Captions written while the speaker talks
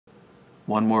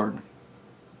One word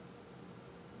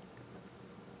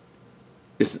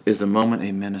is the moment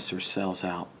a minister sells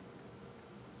out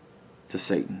to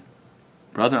Satan.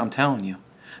 Brother, I'm telling you,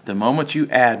 the moment you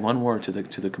add one word to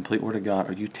the complete word of God,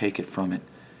 or you take it from it,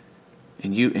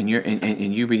 and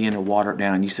you begin to water it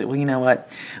down, and you say, well, you know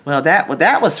what? Well,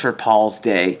 that was for Paul's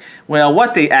day. Well,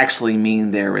 what they actually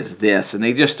mean there is this, and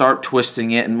they just start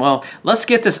twisting it. And well, let's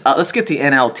get this. Let's get the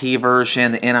NLT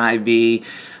version, the NIV,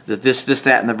 this,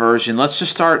 that, and the version. Let's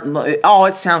just start. Oh,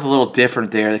 it sounds a little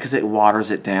different there because it waters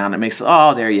it down. It makes.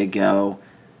 Oh, there you go.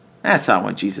 That's not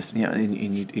what Jesus.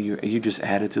 And you just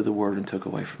added to the word and took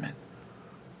away from it.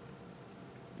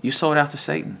 You sold out to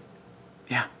Satan.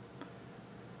 Yeah.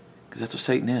 Because that's what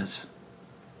Satan is.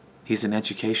 He's in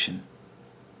education.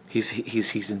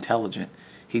 He's intelligent.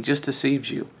 He just deceived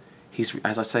you. He's,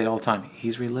 as I say all the time,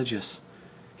 he's religious.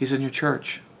 He's in your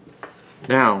church.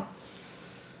 Now,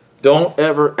 don't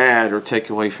ever add or take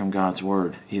away from God's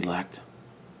word, elect.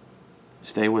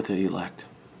 Stay with the elect.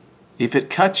 If it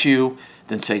cuts you,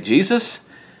 then say, Jesus,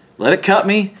 let it cut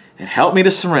me and help me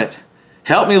to surrender.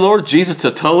 Help me, Lord Jesus,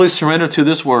 to totally surrender to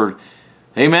this word.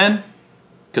 Amen?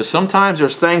 Because sometimes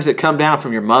there's things that come down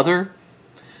from your mother,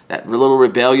 that little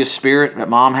rebellious spirit that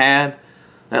mom had,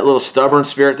 that little stubborn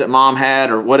spirit that mom had,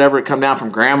 or whatever, it come down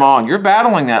from grandma, and you're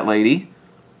battling that lady.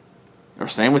 Or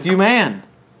same with you, man.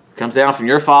 It comes down from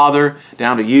your father,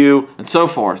 down to you, and so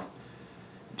forth.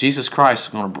 Jesus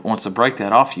Christ wants to break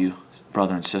that off you,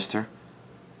 brother and sister.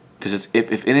 Because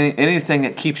if anything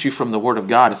that keeps you from the Word of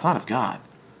God, it's not of God.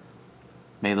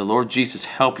 May the Lord Jesus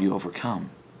help you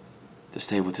overcome to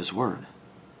stay with His Word.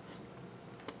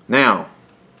 Now,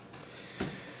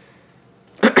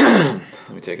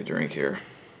 let me take a drink here.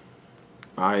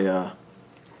 I've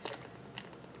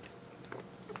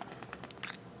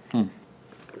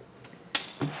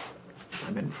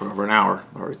been for over an hour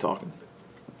already talking.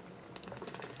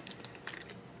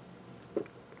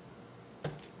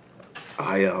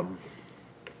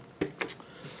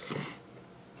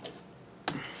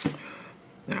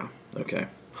 Now, okay.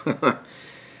 Let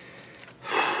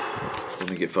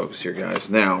me get focused here, guys.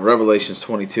 Now, Revelations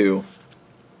 22.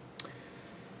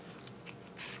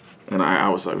 And I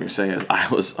was like we were saying, I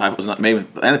was not, maybe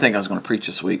I didn't think I was going to preach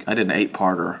this week. I did an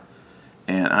 8-parter,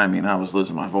 and I mean I was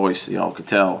losing my voice, y'all could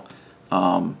tell.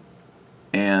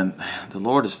 And the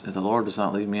Lord does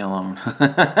not leave me alone.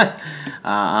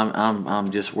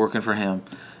 I'm just working for Him,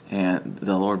 and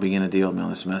the Lord began to deal with me on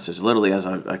this message. Literally,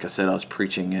 like I said, I was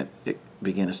preaching it. It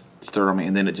began to stir on me,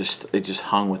 and then it just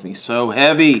hung with me so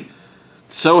heavy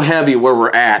where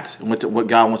we're at and what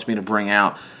God wants me to bring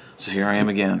out. So here I am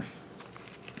again.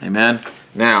 Amen.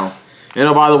 Now,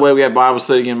 by the way, we had Bible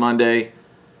study again Monday,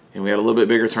 and we had a little bit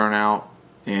bigger turnout,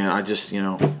 and I just,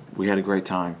 we had a great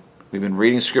time. We've been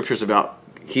reading scriptures about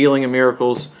healing and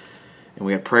miracles, and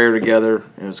we had prayer together.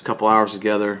 It was a couple hours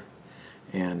together,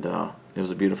 and it was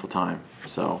a beautiful time.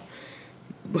 So,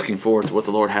 looking forward to what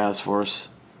the Lord has for us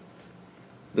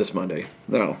this Monday.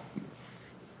 Now,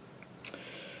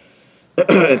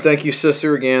 and thank you,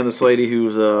 sister, again, this lady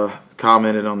who's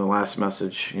commented on the last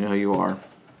message. You know who you are.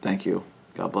 Thank you.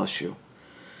 God bless you.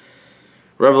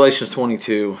 Revelations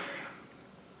 22,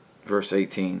 verse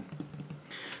 18.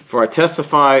 For I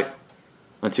testify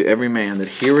unto every man that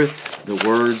heareth the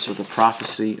words of the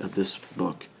prophecy of this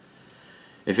book.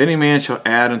 If any man shall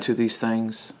add unto these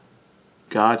things,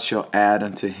 God shall add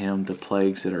unto him the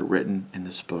plagues that are written in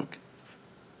this book.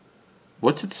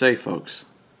 What's it say, folks?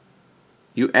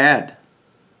 You add.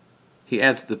 He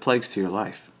adds the plagues to your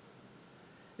life.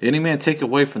 Any man take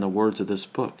away from the words of this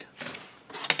book,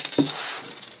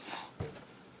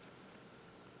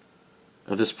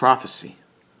 of this prophecy,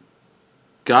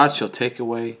 God shall take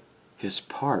away his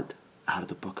part out of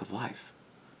the book of life,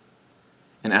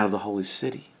 and out of the holy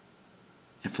city,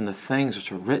 and from the things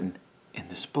which are written in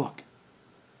this book.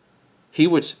 He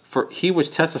which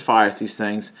testifies these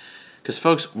things, because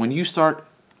folks, when you start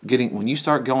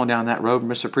going down that road,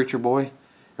 Mr. Preacher Boy,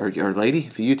 or lady,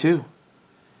 for you too,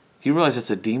 do you realize that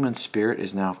a demon spirit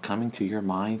is now coming to your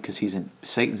mind because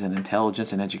Satan's in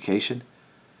intelligence and education?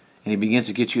 And he begins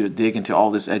to get you to dig into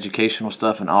all this educational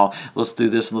stuff and all, let's do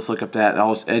this and let's look up that, and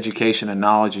all this education and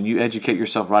knowledge, and you educate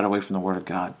yourself right away from the Word of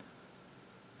God.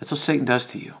 That's what Satan does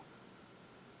to you.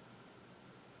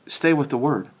 Stay with the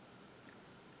Word.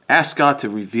 Ask God to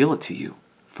reveal it to you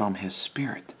from His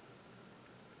Spirit,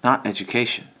 not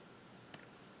education.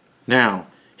 Now,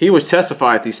 he which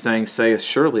testifieth these things saith,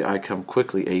 surely I come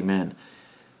quickly, amen.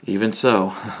 Even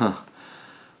so,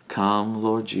 come,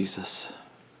 Lord Jesus.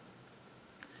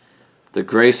 The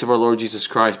grace of our Lord Jesus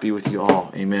Christ be with you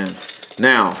all. Amen.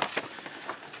 Now,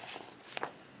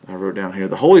 I wrote down here,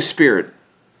 the Holy Spirit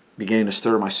beginning to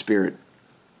stir my spirit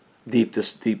deep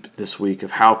this week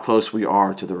of how close we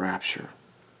are to the rapture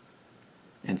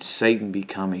and Satan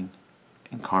becoming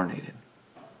incarnated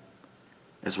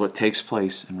as what takes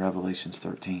place in Revelations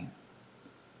 13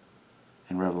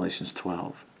 and Revelations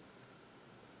 12.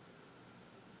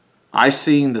 I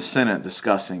seen the Senate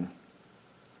discussing.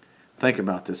 Think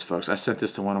about this, folks. I sent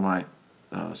this to one of my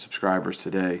subscribers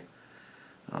today.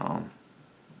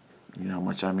 You know how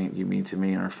much you mean to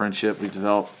me and our friendship we've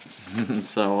developed.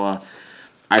 So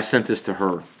I sent this to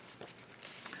her.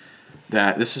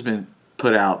 That this has been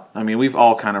put out. I mean, we've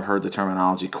all kind of heard the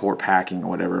terminology court packing or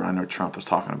whatever. I know Trump was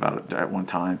talking about it at one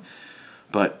time.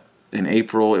 But in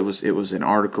April, it was an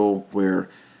article where,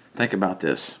 think about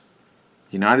this.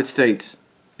 United States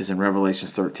is in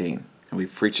Revelations 13. And we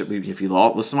preach it. If you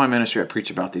listen to my ministry, I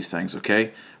preach about these things,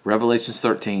 okay? Revelations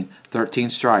 13, 13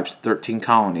 stripes, 13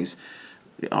 colonies.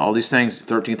 All these things,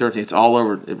 13, it's all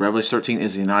over. Revelation 13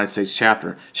 is the United States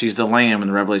chapter. She's the Lamb in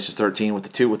Revelation 13 with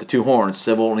the two horns,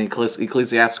 civil and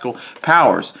ecclesiastical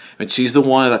powers. And she's the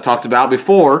one that I talked about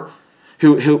before,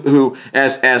 who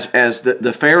as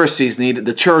the Pharisees needed,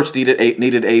 the church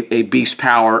needed a beast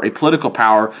power, a political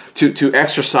power to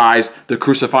exercise the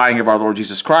crucifying of our Lord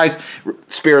Jesus Christ.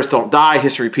 Spirits don't die.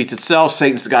 History repeats itself.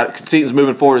 Satan's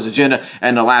moving forward his agenda,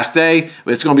 and the last day,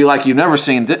 it's going to be like you've never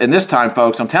seen in this time,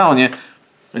 folks. I'm telling you.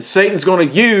 And Satan's going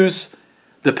to use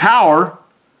the power,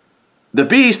 the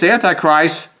beast, the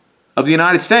Antichrist of the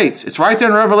United States. It's right there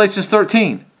in Revelation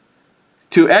 13.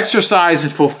 To exercise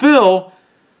and fulfill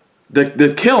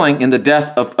the killing and the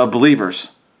death of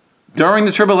believers. During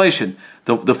the tribulation,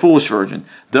 the foolish virgin,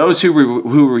 those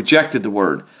who rejected the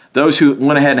word, those who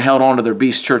went ahead and held on to their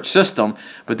beast church system,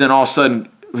 but then all of a sudden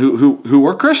who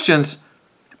were Christians,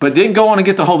 but didn't go on and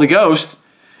get the Holy Ghost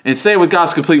and stay with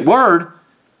God's complete word,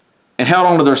 and held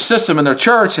on to their system and their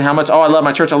church and how much, I love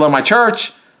my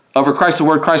church, over Christ the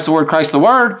Word, Christ the Word, Christ the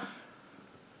Word,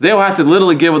 they will have to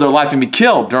literally give of their life and be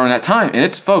killed during that time. And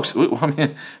it's, folks,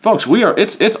 it's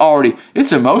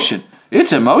emotion.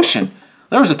 It's emotion.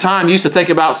 There was a time you used to think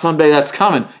about someday that's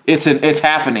coming. It's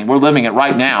happening. We're living it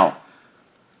right now.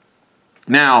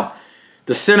 Now,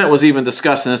 the Senate was even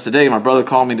discussing this today. My brother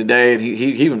called me today, and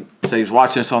he even said he was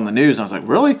watching this on the news. And I was like,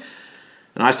 really?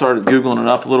 And I started Googling it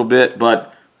up a little bit,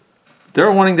 but they're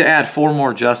wanting to add 4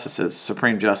 more justices,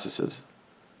 Supreme Justices.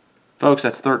 Folks,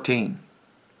 that's 13.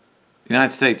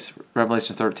 United States,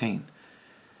 Revelation 13.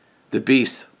 The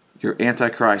beast, your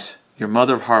Antichrist, your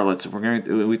mother of harlots.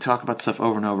 We talk about stuff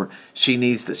over and over. She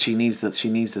needs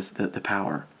the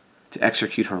power to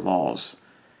execute her laws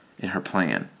in her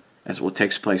plan, as what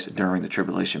takes place during the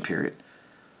tribulation period.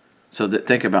 So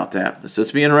think about that. So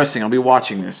it's be interesting. I'll be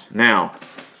watching this now.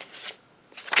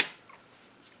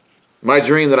 My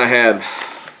dream that I had,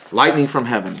 lightning from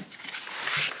heaven.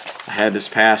 I had this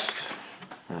past,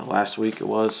 last week it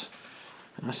was,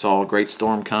 and I saw a great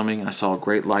storm coming, and I saw a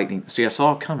great lightning. See, I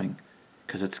saw it coming,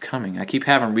 because it's coming. I keep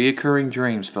having reoccurring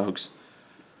dreams, folks,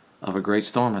 of a great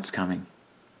storm that's coming.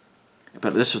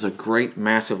 But this was a great,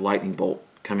 massive lightning bolt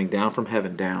coming down from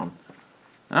heaven down.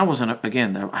 And I wasn't,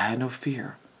 again, I had no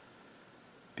fear,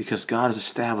 because God has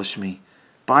established me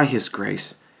by His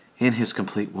grace in His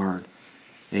complete word.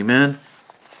 Amen.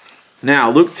 Now,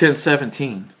 Luke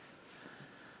 10:17.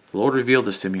 The Lord revealed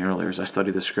this to me earlier as I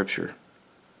studied the scripture.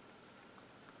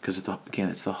 Because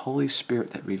it's the Holy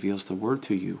Spirit that reveals the word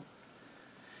to you.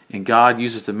 And God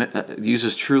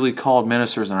uses truly called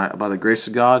ministers, and by the grace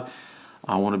of God,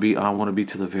 I want to be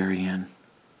to the very end.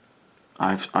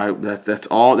 That's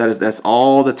all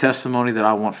the testimony that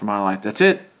I want for my life. That's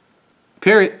it.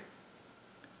 Period.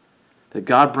 That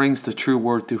God brings the true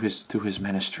word through his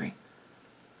ministry.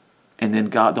 And then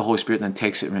God, the Holy Spirit, then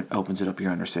takes it and opens it up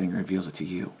your understanding and reveals it to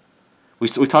you. We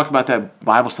talked about that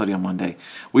Bible study on Monday.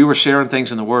 We were sharing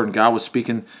things in the Word, and God was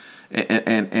speaking,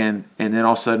 and then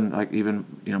all of a sudden, like even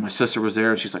my sister was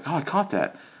there, and she's like, "Oh, I caught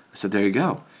that." I said, "There you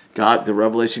go." God, the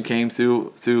revelation came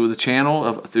through the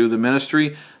channel through the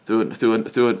ministry,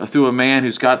 through a man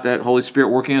who's got that Holy Spirit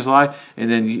working in his life, and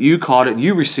then you caught it and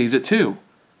you received it too.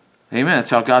 Amen. That's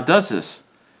how God does this.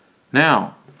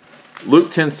 Now,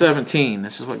 Luke 10:17.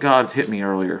 This is what God hit me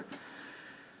earlier.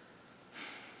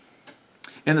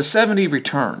 And the 70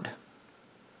 returned.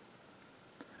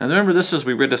 And remember,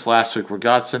 we read this last week, where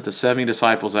God sent the 70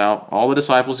 disciples out, all the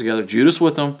disciples together, Judas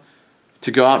with them,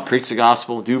 to go out and preach the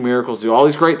gospel, do miracles, do all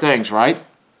these great things, right?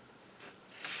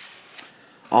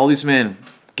 All these men,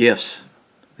 gifts,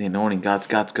 the anointing. God's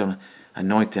going to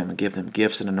anoint them and give them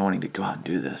gifts and anointing to go out and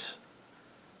do this.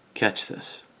 Catch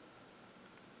this.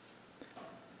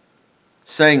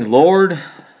 Saying, "Lord,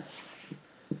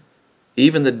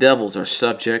 even the devils are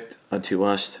subject unto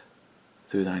us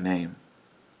through thy name.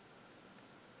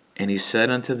 And he said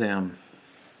unto them,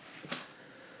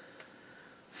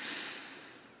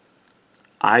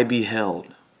 I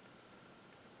beheld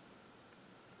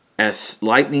as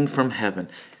lightning from heaven.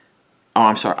 Oh,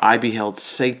 I'm sorry. I beheld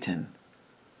Satan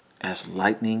as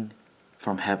lightning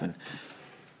from heaven.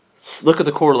 Look at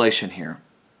the correlation here.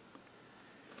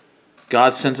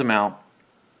 God sends them out,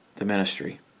 the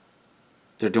ministry.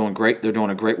 They're doing great. They're doing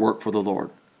a great work for the Lord.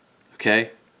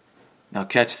 Okay? Now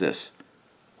catch this.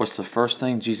 What's the first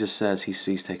thing Jesus says he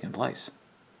sees taking place?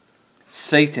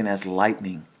 Satan as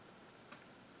lightning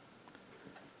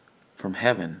from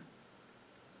heaven,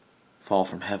 fall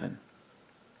from heaven.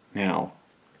 Now,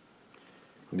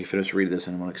 let me finish reading this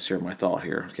and I want to share my thought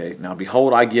here. Okay. Now,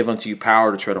 behold, I give unto you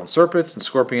power to tread on serpents and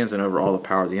scorpions and over all the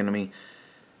power of the enemy,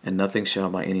 and nothing shall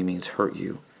by any means hurt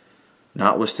you.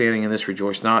 Notwithstanding in this,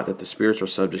 rejoice not that the spirits are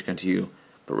subject unto you,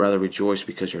 but rather rejoice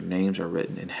because your names are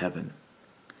written in heaven.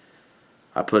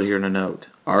 I put here in a note,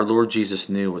 our Lord Jesus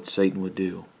knew what Satan would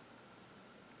do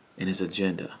in his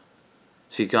agenda.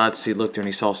 See, looked there and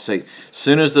he saw Satan. As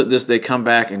soon as they come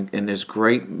back and this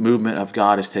great movement of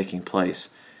God is taking place,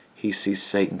 he sees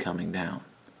Satan coming down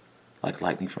like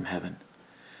lightning from heaven.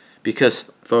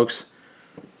 Because, folks,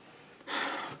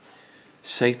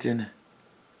 Satan,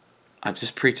 I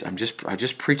just preached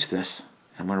this.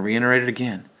 I'm going to reiterate it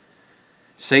again.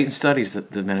 Satan studies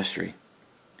the ministry.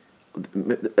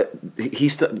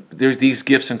 There's these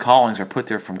gifts and callings are put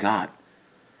there from God,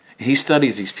 and he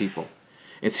studies these people.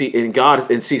 And see,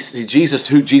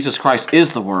 Jesus Christ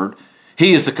is the Word.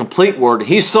 He is the complete Word.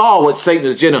 He saw what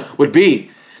Satan's agenda would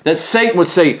be. That Satan would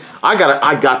say, I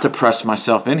got to press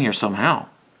myself in here somehow.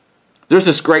 There's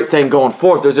this great thing going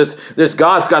forth. There's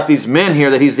God's got these men here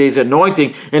that he's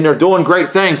anointing, and they're doing great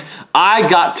things. I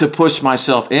got to push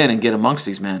myself in and get amongst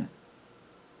these men.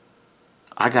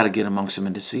 I got to get amongst them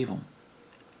and deceive them.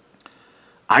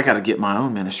 I got to get my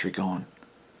own ministry going.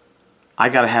 I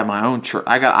got to have my own church.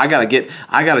 I got to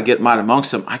get mine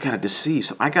amongst them. I got to deceive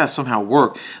them. I got to somehow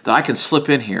work that I can slip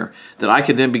in here, that I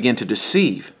can then begin to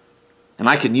deceive, and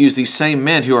I can use these same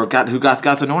men who got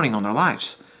God's anointing on their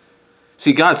lives.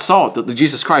 See, God saw it.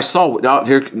 Jesus Christ saw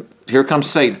it. Here comes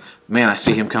Satan. Man, I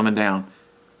see him coming down.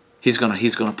 He's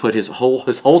gonna put his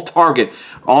whole target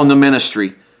on the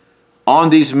ministry, on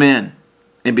these men,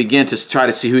 and begin to try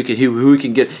to see who he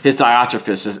can get. His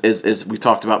Diotrephes, as we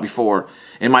talked about before,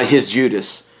 and his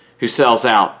Judas, who sells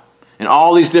out, and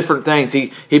all these different things. He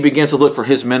begins to look for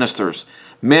his ministers,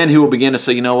 men who will begin to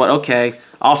say, you know what? Okay,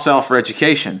 I'll sell for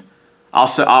education.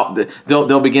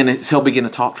 He'll begin to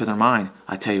talk to their mind.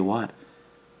 I tell you what,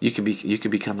 you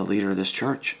can become the leader of this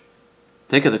church.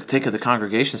 Think of the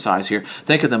congregation size here.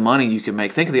 Think of the money you can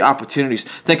make. Think of the opportunities.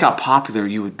 Think how popular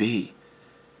you would be.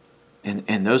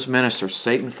 And those ministers,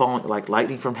 Satan falling like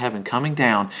lightning from heaven, coming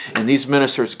down, and these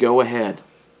ministers go ahead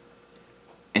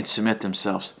and submit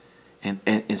themselves.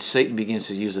 And Satan begins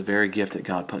to use the very gift that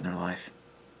God put in their life.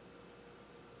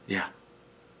 Yeah.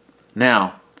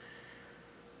 Now,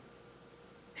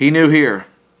 he knew here.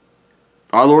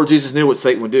 Our Lord Jesus knew what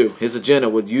Satan would do. His agenda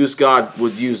would use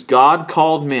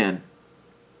God-called men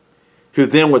who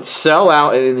then would sell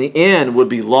out and in the end would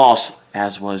be lost,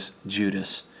 as was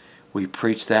Judas. We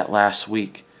preached that last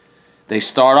week. They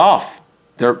start off.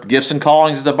 Their gifts and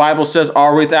callings, the Bible says,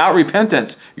 are without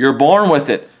repentance. You're born with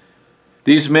it.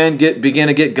 These men begin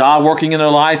to get God working in their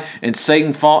life, and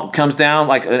Satan comes down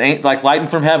like lightning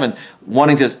from heaven,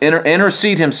 wanting to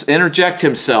interject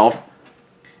himself.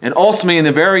 And ultimately, in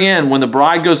the very end, when the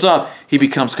bride goes up, he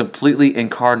becomes completely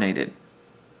incarnated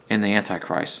in the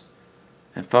Antichrist.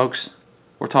 And folks,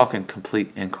 we're talking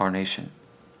complete incarnation.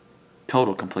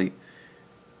 Total complete.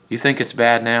 You think it's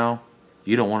bad now?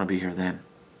 You don't want to be here then.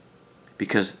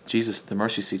 Because Jesus, the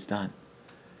mercy seat's done.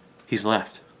 He's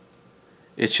left.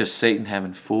 It's just Satan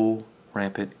having full,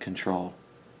 rampant control.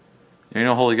 There ain't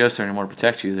no Holy Ghost there anymore to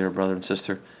protect you there, brother and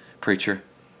sister, preacher.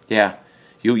 Yeah,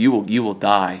 you will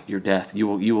die your death. You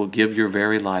will give your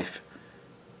very life.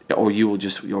 Or you will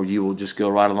just go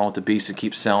right along with the beast and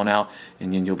keep selling out,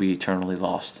 and then you'll be eternally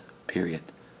lost. Period.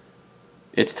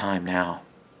 It's time now.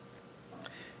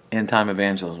 End time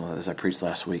evangelism, as I preached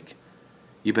last week.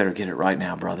 You better get it right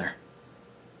now, brother,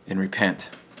 and repent.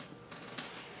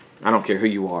 I don't care who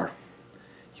you are.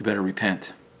 You better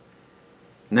repent.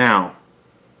 Now,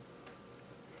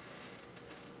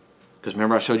 because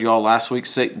remember I showed you all last week,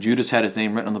 Judas had his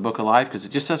name written on the book of life, because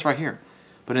it just says right here.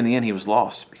 But in the end, he was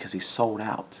lost because he sold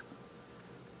out.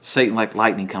 Satan like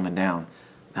lightning coming down.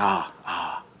 I'll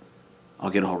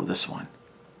get a hold of this one.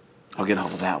 I'll get a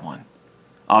hold of that one.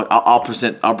 I'll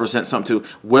present something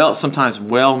to sometimes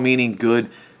well-meaning good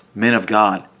men of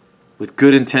God with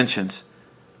good intentions,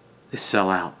 They sell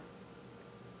out.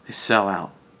 They sell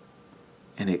out.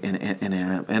 And they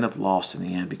end up lost in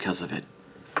the end because of it.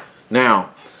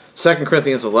 Now, 2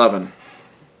 Corinthians 11,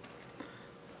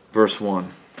 verse 1.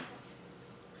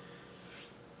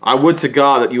 I would to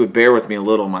God that you would bear with me a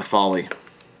little in my folly.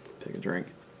 Take a drink.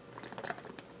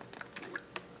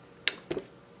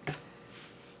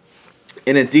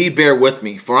 And indeed bear with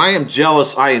me, for I am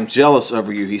jealous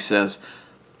over you, he says,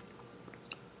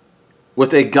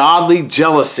 with a godly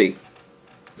jealousy.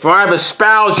 For I have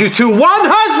espoused you to one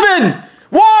husband.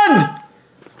 One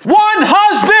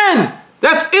husband.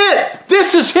 That's it.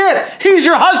 This is it. He's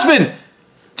your husband.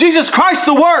 Jesus Christ,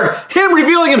 the Word. Him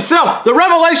revealing himself. The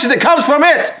revelation that comes from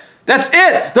it. That's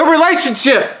it. The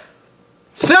relationship.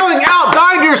 Selling out,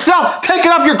 dying to yourself, taking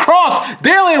up your cross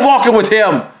daily and walking with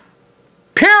him.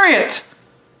 Period.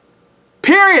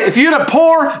 Period. If you end up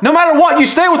poor, no matter what, you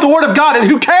stay with the Word of God. And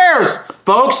who cares,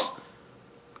 folks?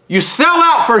 You sell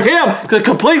out for him, the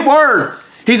complete Word.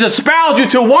 He's espoused you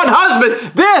to one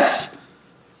husband. This,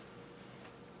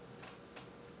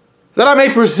 that I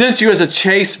may present you as a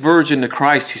chaste virgin to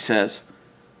Christ, he says.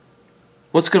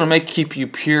 What's going to keep you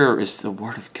pure is the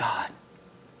Word of God.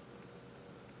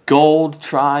 Gold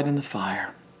tried in the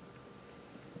fire.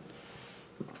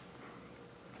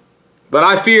 But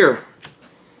I fear.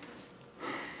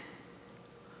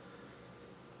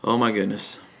 Oh my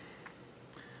goodness.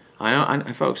 I know,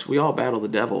 folks, we all battle the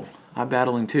devil. I'm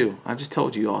battling too. I just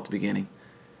told you all at the beginning.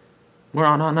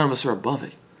 None of us are above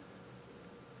it.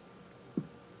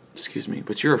 Excuse me,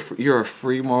 but you're a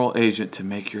free moral agent to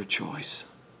make your choice.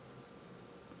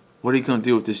 What are you going to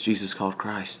do with this Jesus called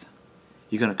Christ?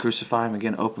 You going to crucify him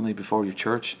again openly before your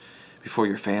church, before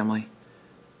your family,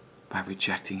 by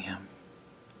rejecting him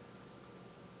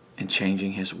and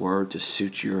changing his word to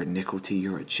suit your iniquity,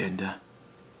 your agenda?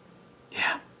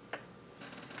 Yeah.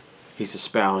 He's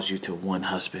espoused you to one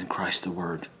husband, Christ the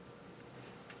Word.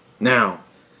 Now,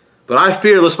 but I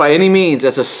fear lest by any means,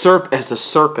 as a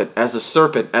serpent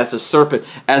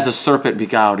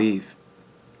beguiled Eve.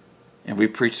 And we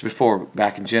preached before,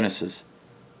 back in Genesis.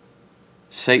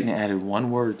 Satan added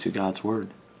one word to God's word.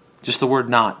 Just the word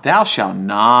not. Thou shalt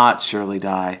not surely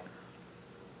die.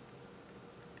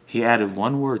 He added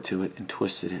one word to it and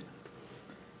twisted it.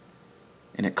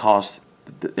 And it caused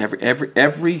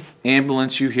every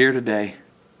ambulance you hear today,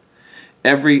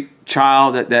 every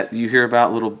child that you hear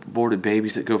about, little aborted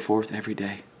babies that go forth every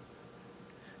day,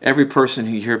 every person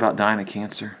who you hear about dying of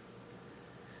cancer,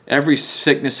 every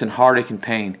sickness and heartache and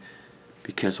pain,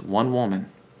 because one woman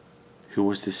who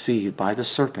was deceived by the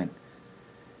serpent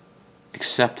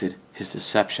accepted his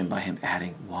deception by him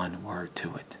adding one word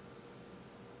to it.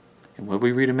 And what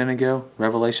we read a minute ago,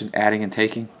 Revelation, adding and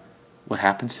taking, what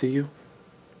happens to you?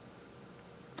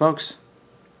 Folks,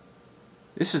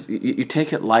 this is, you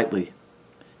take it lightly,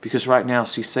 because right now,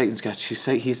 see, Satan's got you.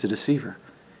 He's the deceiver.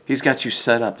 He's got you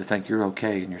set up to think you're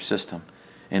okay in your system,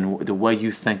 and the way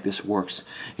you think this works.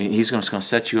 And he's going to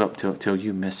set you up till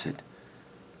you miss it,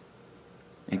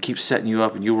 and keep setting you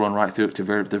up, and you'll run right through it to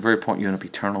the very point you end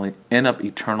up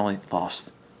eternally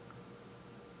lost,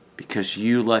 because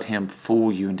you let him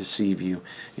fool you and deceive you,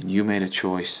 and you made a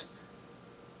choice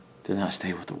to not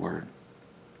stay with the Word.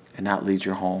 And not lead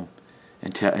your home,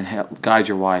 and help guide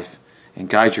your wife, and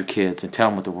guide your kids, and tell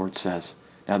them what the Word says.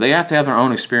 Now, they have to have their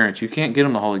own experience. You can't get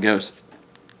them the Holy Ghost.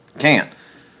 Can't.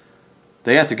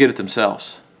 They have to get it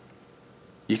themselves.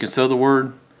 You can sow the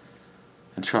Word,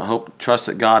 and trust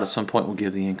that God at some point will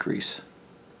give the increase.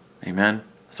 Amen?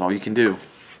 That's all you can do.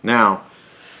 Now,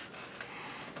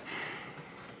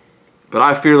 but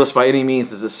I fear lest by any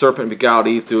means as the serpent beguiled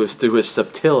Eve through his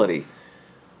subtlety.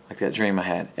 Like that dream I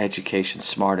had. Education,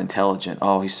 smart, intelligent.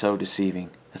 Oh, he's so deceiving.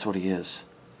 That's what he is.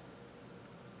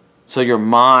 So your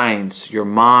minds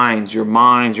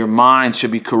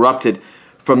should be corrupted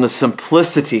from the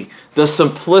simplicity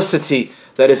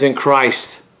that is in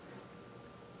Christ.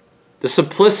 The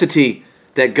simplicity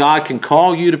that God can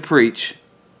call you to preach,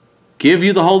 give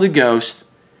you the Holy Ghost,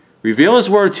 reveal his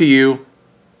word to you,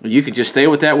 and you can just stay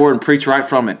with that word and preach right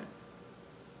from it.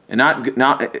 And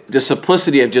not the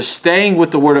simplicity of just staying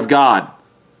with the Word of God.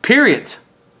 Period.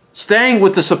 Staying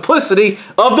with the simplicity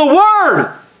of the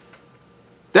Word.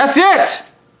 That's it.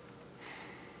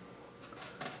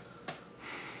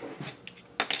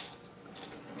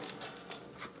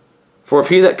 For if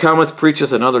he that cometh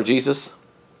preacheth another Jesus,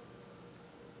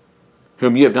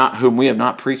 whom we have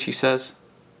not preached, he says,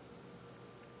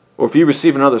 or if you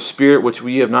receive another spirit which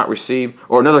we have not received,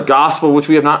 or another gospel which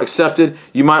we have not accepted,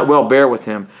 you might well bear with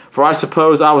him. For I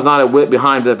suppose I was not a whit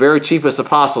behind the very chiefest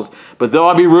apostles, but though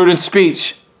I be rude in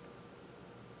speech,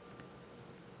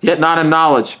 Yet not in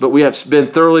knowledge, but we have been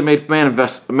thoroughly made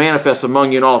manifest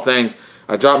among you in all things.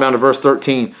 I drop down to verse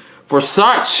 13. For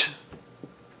such,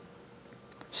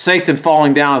 Satan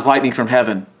falling down as lightning from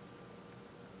heaven.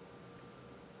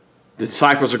 The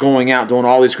disciples are going out doing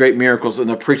all these great miracles, and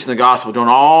they're preaching the gospel, doing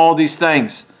all these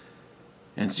things.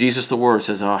 And Jesus, the Word,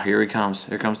 says, oh, here he comes.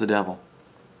 Here comes the devil.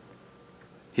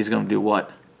 He's going to do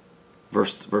what?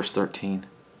 Verse 13.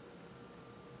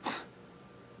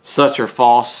 Such are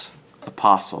false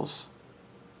apostles.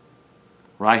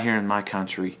 Right here in my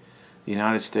country, the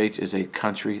United States is a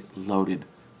country loaded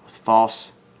with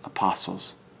false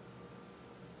apostles.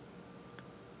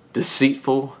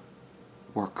 Deceitful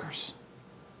workers.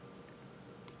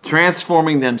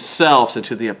 Transforming themselves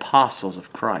into the apostles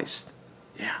of Christ.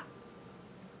 Yeah.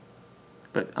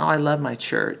 But, oh, I love my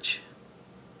church.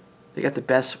 They got the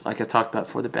best, like I talked about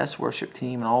before, the best worship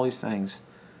team and all these things.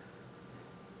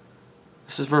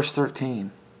 This is verse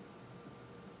 13.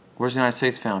 Where's the United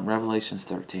States found? Revelations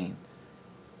 13.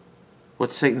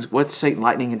 What's Satan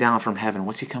lightning down from heaven?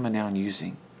 What's he coming down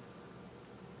using?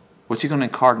 What's he going to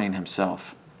incarnate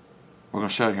himself? We're going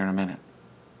to show it here in a minute.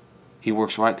 He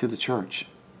works right through the church.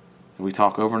 We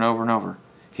talk over and over and over.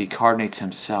 He incarnates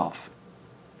himself.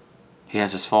 He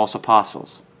has his false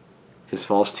apostles, his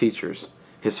false teachers,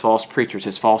 his false preachers,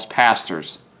 his false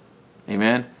pastors.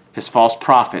 Amen? His false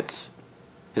prophets,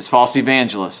 his false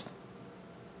evangelists.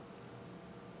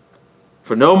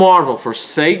 For no marvel, for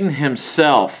Satan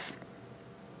himself,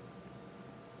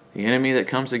 the enemy that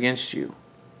comes against you,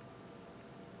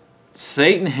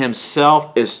 Satan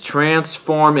himself is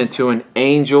transformed into an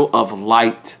angel of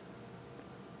light.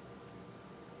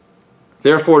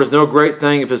 Therefore, it is no great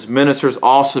thing if his ministers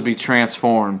also be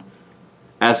transformed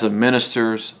as the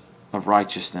ministers of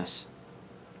righteousness,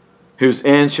 whose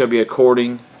end shall be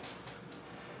according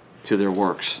to their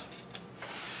works.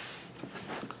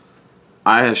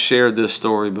 I have shared this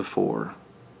story before,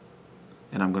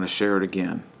 and I'm going to share it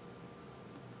again.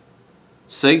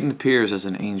 Satan appears as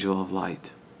an angel of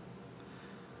light.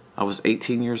 I was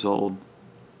 18 years old.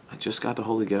 I just got the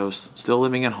Holy Ghost, still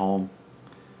living at home,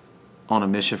 on a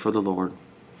mission for the Lord.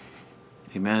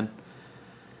 Amen.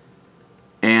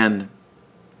 And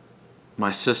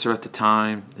my sister at the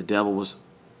time, the devil was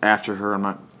after her. I'm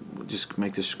not, just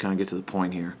make this kind of get to the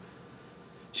point here.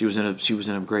 She was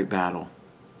in a great battle.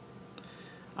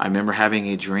 I remember having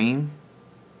a dream,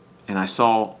 and I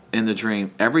saw in the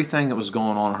dream everything that was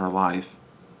going on in her life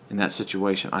in that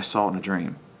situation. I saw it in a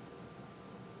dream.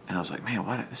 And I was like, man,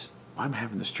 why am I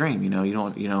having this dream?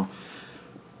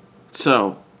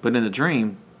 So, but in the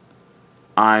dream,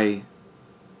 I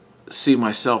see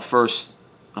myself first.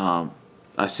 I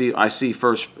see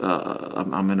first.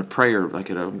 I'm in a prayer,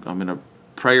 I'm in a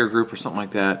prayer group or something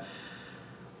like that.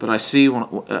 But I see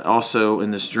also in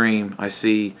this dream, I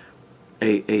see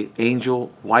a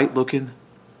angel, white-looking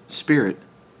spirit,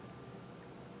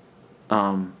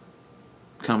 come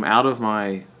out of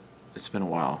my. It's been a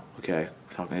while. Okay,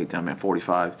 I'm talking 8 down at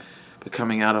 45. But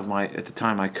coming out of at the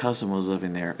time my cousin was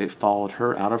living there, it followed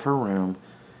her out of her room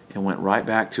and went right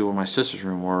back to where my sister's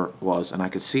room was. And I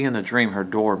could see in the dream her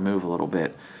door move a little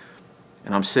bit.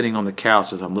 And I'm sitting on the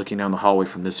couch as I'm looking down the hallway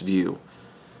from this view.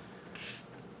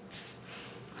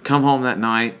 I come home that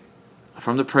night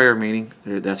from the prayer meeting.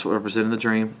 That's what represented the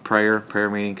dream. Prayer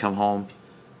meeting, come home.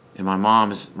 And my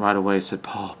mom is right away said,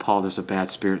 Paul, there's a bad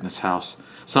spirit in this house.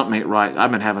 Something ain't right. I've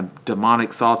been having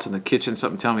demonic thoughts in the kitchen,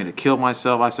 something telling me to kill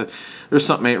myself. I said, there's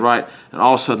something ain't right. And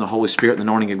all of a sudden the Holy Spirit and the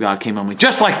anointing of God came on me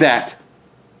just like that.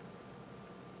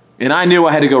 And I knew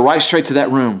I had to go right straight to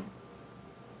that room.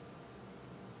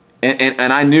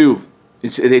 And I knew.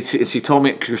 She told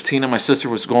me, Christina, my sister,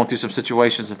 was going through some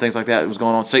situations and things like that. It was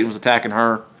going on. Satan was attacking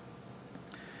her.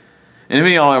 And if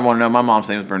any of y'all ever want to know, my mom's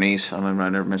name was Bernice. I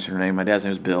never mentioned her name. My dad's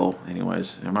name was Bill.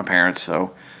 Anyways, they're my parents,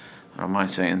 so I don't mind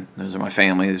saying those are my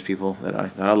family. These people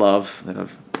that I love, that I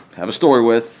have a story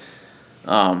with.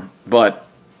 But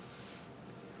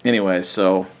anyways,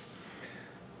 so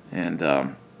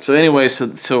that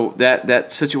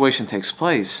situation takes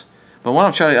place. But what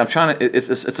I'm trying to, it's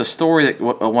a story that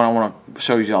what I want to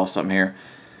show you all something here.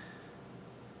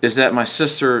 Is that my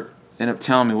sister ended up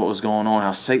telling me what was going on,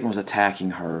 how Satan was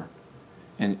attacking her.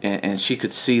 And she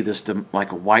could see this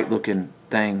like a white-looking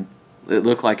thing. It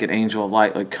looked like an angel of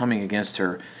light, like coming against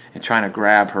her and trying to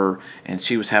grab her. And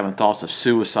she was having thoughts of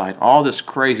suicide. All this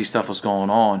crazy stuff was going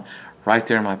on right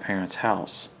there in my parents'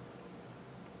 house.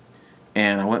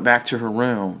 And I went back to her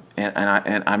room, and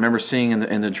I remember seeing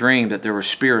in the dream that there were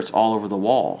spirits all over the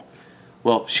wall.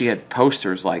 Well, she had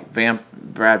posters like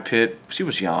Brad Pitt. She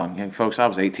was young, folks. I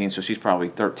was 18, so she's probably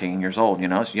 13 years old.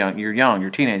 It's young. You're young. You're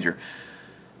a teenager,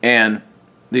 and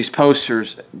these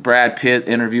posters, Brad Pitt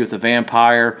interview with a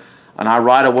vampire, and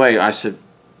right away I said,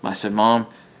 Mom,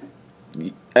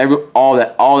 all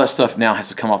that stuff now has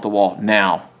to come off the wall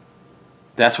now.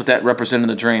 That's what that represented in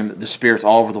the dream. The spirits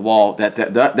all over the wall.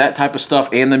 That type of stuff,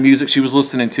 and the music she was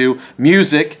listening to,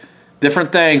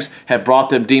 different things had brought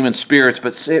them demon spirits.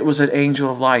 But it was an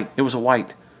angel of light. It was a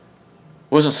white. It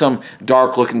wasn't some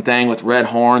dark-looking thing with red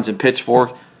horns and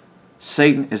pitchfork.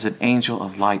 Satan is an angel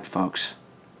of light, folks.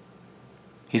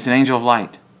 He's an angel of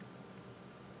light.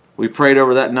 We prayed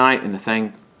over that night,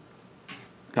 and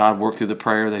God worked through the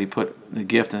prayer that He put, the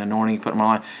gift and anointing He put in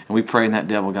my life, and we prayed, and that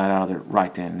devil got out of there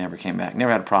right then and never came back.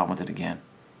 Never had a problem with it again.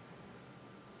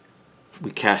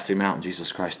 We cast him out in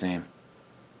Jesus Christ's name.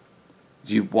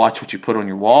 You watch what you put on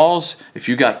your walls. If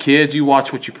you got kids, you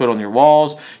watch what you put on your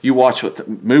walls. You watch what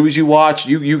movies you watch.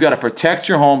 You got to protect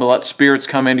your home to let spirits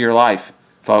come into your life,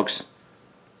 folks.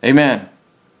 Amen.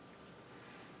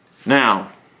 Now,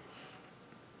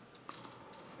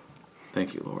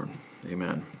 thank you, Lord.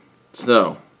 Amen.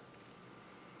 So,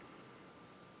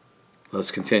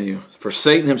 let's continue. For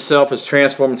Satan himself is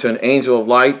transformed into an angel of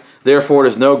light. Therefore, it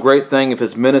is no great thing if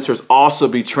his ministers also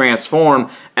be transformed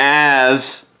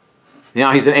as...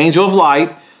 Now, he's an angel of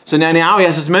light. So now he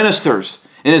has his ministers.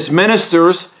 And his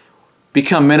ministers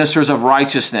become ministers of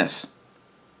righteousness.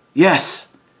 Yes.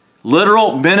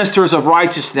 Literal ministers of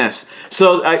righteousness.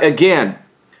 So, again,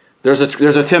 there's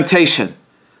a temptation.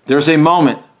 There's a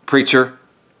moment, preacher.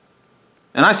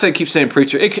 And I keep saying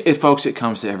preacher. Folks, it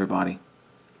comes to everybody.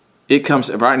 It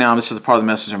comes right now. This is the part of the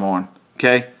message I'm on.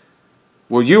 Okay,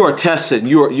 where you are tested, and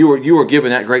you are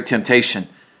given that great temptation,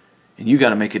 and you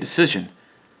got to make a decision.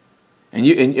 And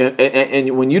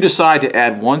when you decide to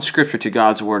add one scripture to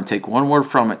God's word and take one word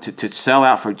from it to sell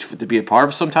out to be a part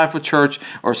of some type of church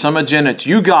or some agenda that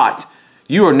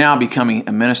you are now becoming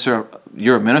a minister.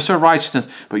 You're a minister of righteousness,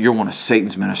 but you're one of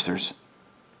Satan's ministers.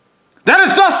 That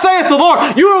is thus saith the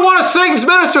Lord. You are one of Satan's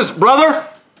ministers, brother.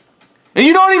 And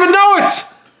you don't even know it.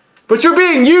 But you're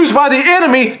being used by the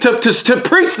enemy to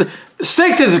preach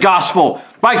Satan's gospel.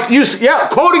 By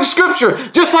quoting Scripture,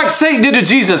 just like Satan did to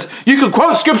Jesus. You can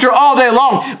quote Scripture all day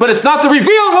long, but it's not the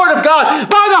revealed Word of God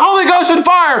by the Holy Ghost and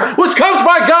fire, which comes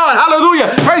by God.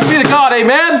 Hallelujah. Praise be to God.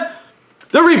 Amen.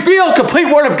 The revealed,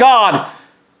 complete Word of God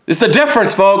is the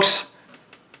difference, folks.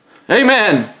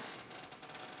 Amen.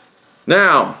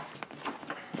 Now,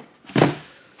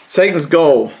 Satan's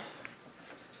goal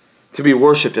to be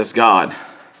worshipped as God.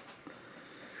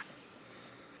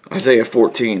 Isaiah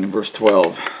 14 and verse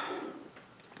 12.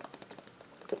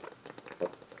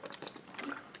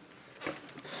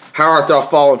 How art thou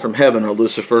fallen from heaven, O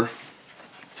Lucifer,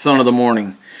 son of the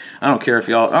morning? I don't care if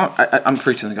y'all... I'm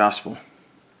preaching the gospel.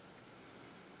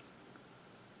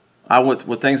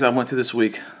 With things I went through this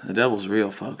week, the devil's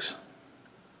real, folks.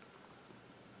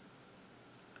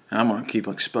 And I'm going to keep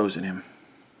exposing him.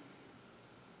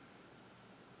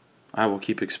 I will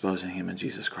keep exposing him in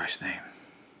Jesus Christ's name.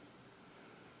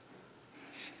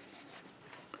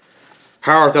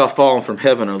 How art thou fallen from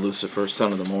heaven, O Lucifer,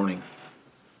 son of the morning?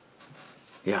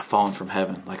 Yeah, fallen from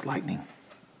heaven like lightning.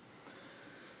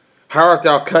 How art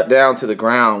thou cut down to the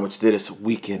ground, which didst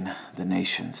weaken the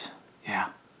nations? Yeah,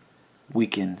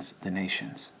 weakens the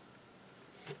nations.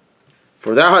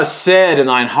 For thou hast said in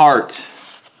thine heart,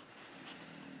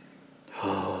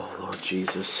 oh, Lord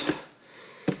Jesus.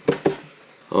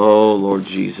 Oh, Lord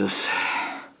Jesus.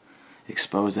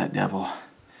 Expose that devil.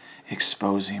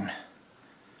 Expose him.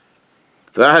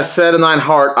 For thou hast said in thine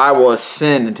heart, I will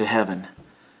ascend into heaven.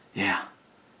 Yeah.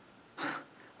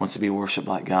 Wants to be worshipped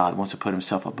like God. Wants to put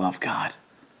himself above God.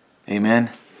 Amen.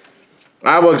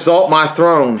 I will exalt my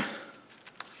throne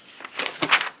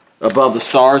above the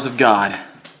stars of God.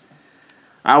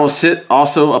 I will sit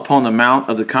also upon the mount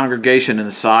of the congregation in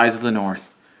the sides of the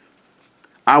north.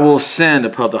 I will ascend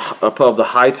above the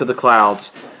heights of the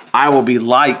clouds. I will be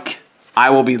like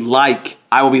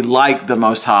the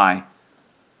Most High.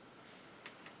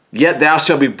 Yet thou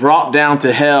shalt be brought down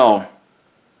to hell,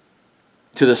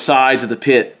 to the sides of the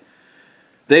pit.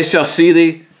 They that shall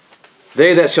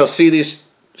see thee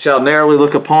shall narrowly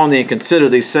look upon thee and consider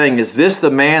thee, saying, is this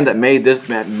the man that made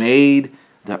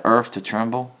the earth to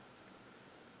tremble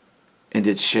and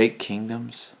did shake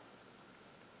kingdoms?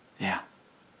 Yeah.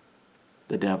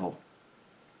 The devil.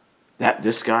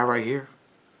 This guy right here,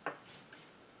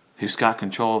 who's got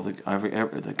control of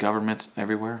the governments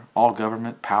everywhere, all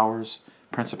government powers,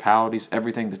 principalities,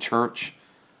 everything, the church,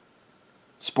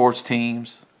 sports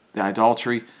teams, the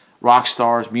idolatry, rock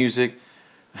stars, music,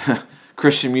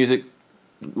 Christian music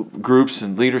groups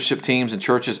and leadership teams and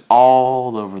churches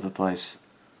all over the place.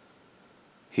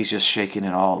 He's just shaking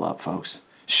it all up, folks.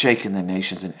 shaking the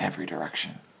nations in every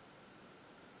direction.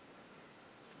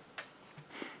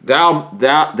 Thou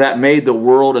that made the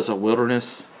world as a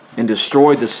wilderness, and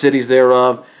destroyed the cities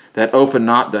thereof, that opened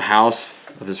not the house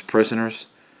of his prisoners.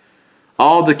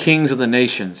 All the kings of the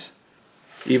nations,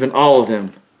 even all of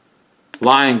them,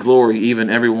 lie in glory, even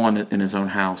every one in his own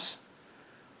house.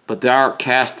 But thou art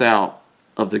cast out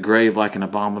of the grave like an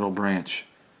abominable branch,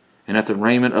 and at the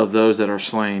raiment of those that are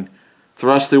slain,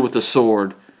 thrust through with the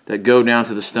sword, that go down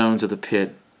to the stones of the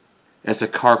pit, as a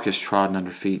carcass trodden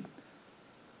under feet.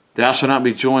 Thou shalt not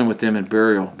be joined with them in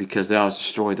burial, because thou hast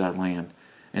destroyed thy land,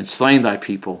 and slain thy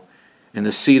people, and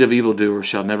the seed of evildoers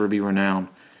shall never be renowned.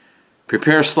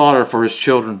 Prepare slaughter for his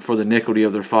children for the iniquity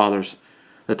of their fathers,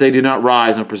 that they do not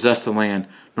rise nor possess the land,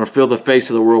 nor fill the face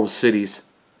of the world with cities.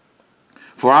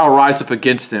 For I will rise up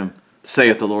against them,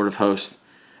 saith the Lord of hosts,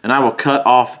 and I will cut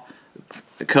off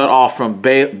from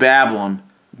Babylon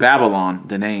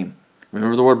the name.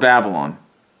 Remember the word Babylon.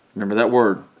 Remember that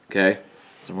word, okay?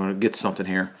 So we're going to get something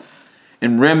here.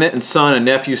 And remnant and son and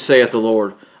nephew, saith the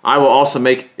Lord, I will also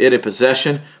make it a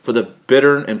possession for the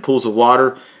bittern and pools of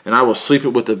water, and I will sweep it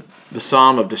with the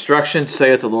besom of destruction,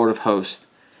 saith the Lord of hosts.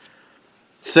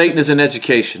 Satan is in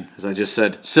education, as I just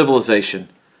said, civilization,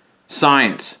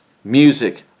 science,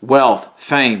 music, wealth,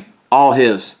 fame, all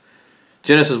his.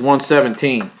 Genesis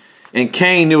 1:17. And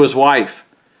Cain knew his wife.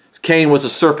 Cain was a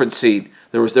serpent seed.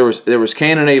 There was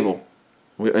Cain and Abel.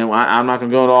 I'm not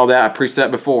going to go into all that. I preached that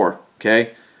before,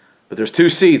 okay? But there's two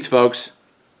seeds, folks.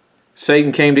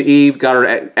 Satan came to Eve, got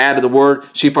her added the word.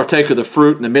 She partook of the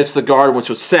fruit in the midst of the garden, which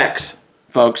was sex,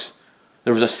 folks.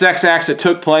 There was a sex act that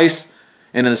took place,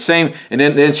 and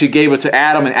then she gave it to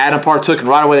Adam, and Adam partook, and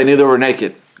right away they knew they were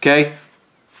naked. Okay,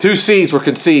 two seeds were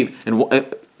conceived,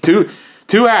 and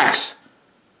two acts,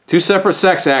 two separate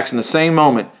sex acts in the same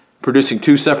moment, producing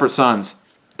two separate sons,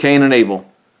 Cain and Abel.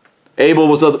 Abel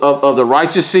was of the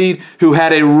righteous seed who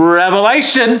had a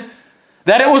revelation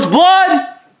that it was blood.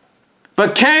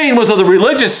 But Cain was of the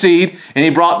religious seed, and he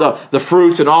brought the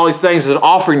fruits and all these things as an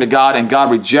offering to God, and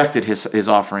God rejected his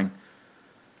offering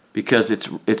because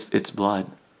it's blood.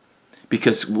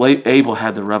 Because Abel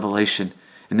had the revelation,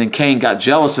 and then Cain got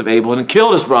jealous of Abel and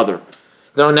killed his brother.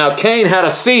 So now Cain had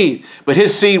a seed, but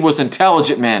his seed was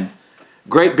intelligent men,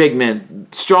 great big men,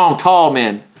 strong, tall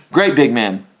men, great big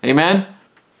men. Amen?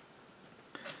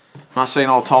 I'm not saying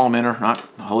all tall men are not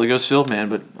Holy Ghost filled men,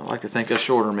 but I like to think us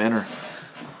shorter men are.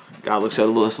 God looks at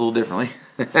us a little differently.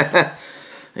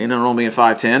 Ain't nothing wrong being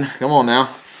 5'10". Come on now.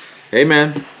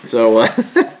 Amen. So, or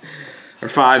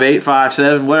 5'8",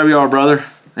 5'7", whatever you are, brother.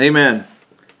 Amen.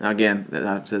 Now again,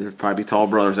 I said there'll probably be tall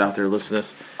brothers out there listening to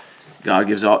this. God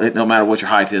gives all, no matter what your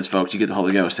height is, folks, you get the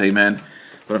Holy Ghost. Amen.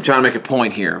 But I'm trying to make a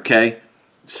point here, okay?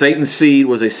 Satan's seed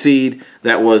was a seed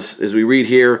that was, as we read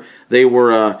here, they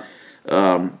were...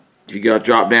 if you got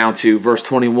dropped down to verse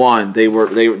 21, they were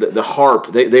the harp.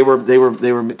 They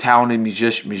were talented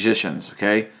musicians.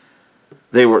 Okay,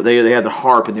 they had the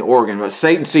harp and the organ. But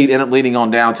Satan's seed ended up leading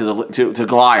on down to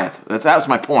Goliath. That's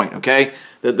my point. Okay,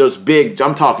 those big,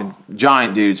 I'm talking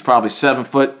giant dudes, probably 7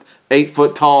 foot, 8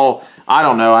 foot tall. I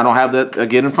don't know. I don't have that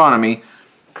again in front of me,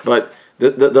 but.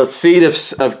 The seed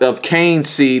of Cain's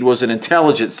seed was an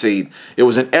intelligent seed. It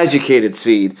was an educated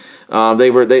seed.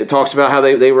 It talks about how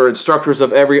they were instructors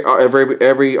of every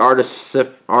artistic